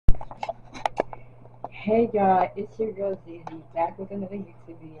Hey y'all, it's your girl Zizzy back with another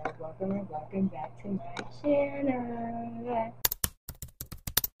YouTube video. Welcome and welcome back to my channel.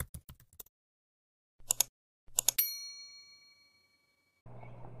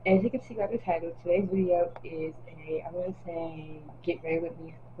 As you can see by the title, today's video is I'm going to say, get ready with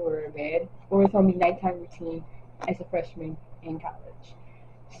me for bed, or it's going to be nighttime routine as a freshman in college.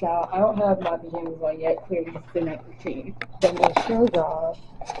 So I don't have my pajamas on yet, clearly it's the night routine. So I'm going to show y'all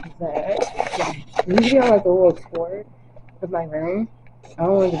that usually I like a little tour of my room. I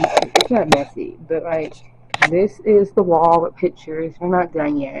don't want to be, it's not messy, but like this is the wall with pictures. We're not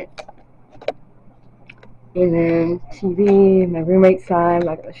done yet. And then TV, my roommate's side, I'm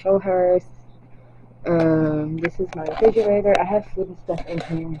not gonna show her. This is my refrigerator. I have food and stuff in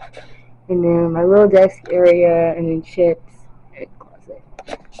here. And then my little desk area, and then chips and closet.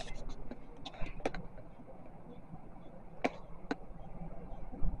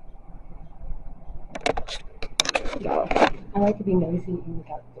 So I like to be nosy and look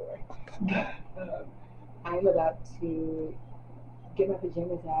out the door. I'm about to get my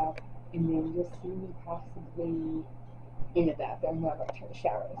pajamas out, and then you'll see me possibly in the bathroom while I turn the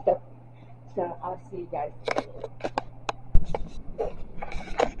shower and stuff. So I'll see you guys later.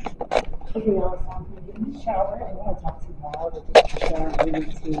 Okay, y'all, so I'm gonna get in the shower. I don't want to talk too loud. I really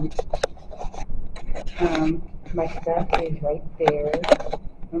need to. My stuff is right there. I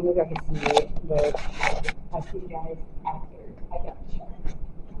don't know if I can see it, but I'll see you guys after I get in the shower.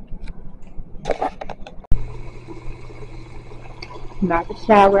 I'm out the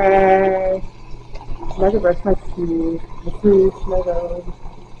shower. I'm about to brush my teeth. The food smells good.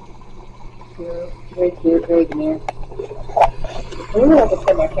 Cute. Very cute, very good. I don't know if I can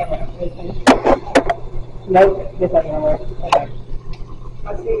set my camera up. Nope, this doesn't work. Okay.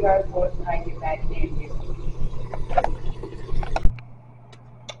 I'll see you guys once I get back in here.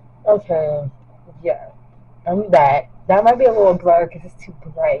 Okay, yeah, I'm back. That might be a little blurry because it's too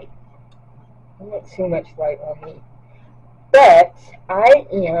bright. I want too much light on me. But I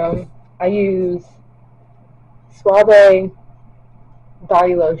use Suave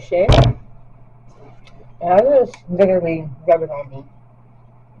body lotion. And I just literally rub it on me.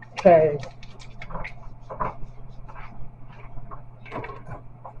 Because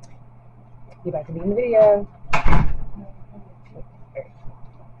you're about to be in the video.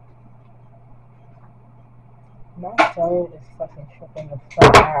 My phone is fucking tripping the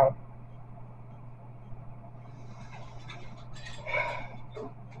fuck out.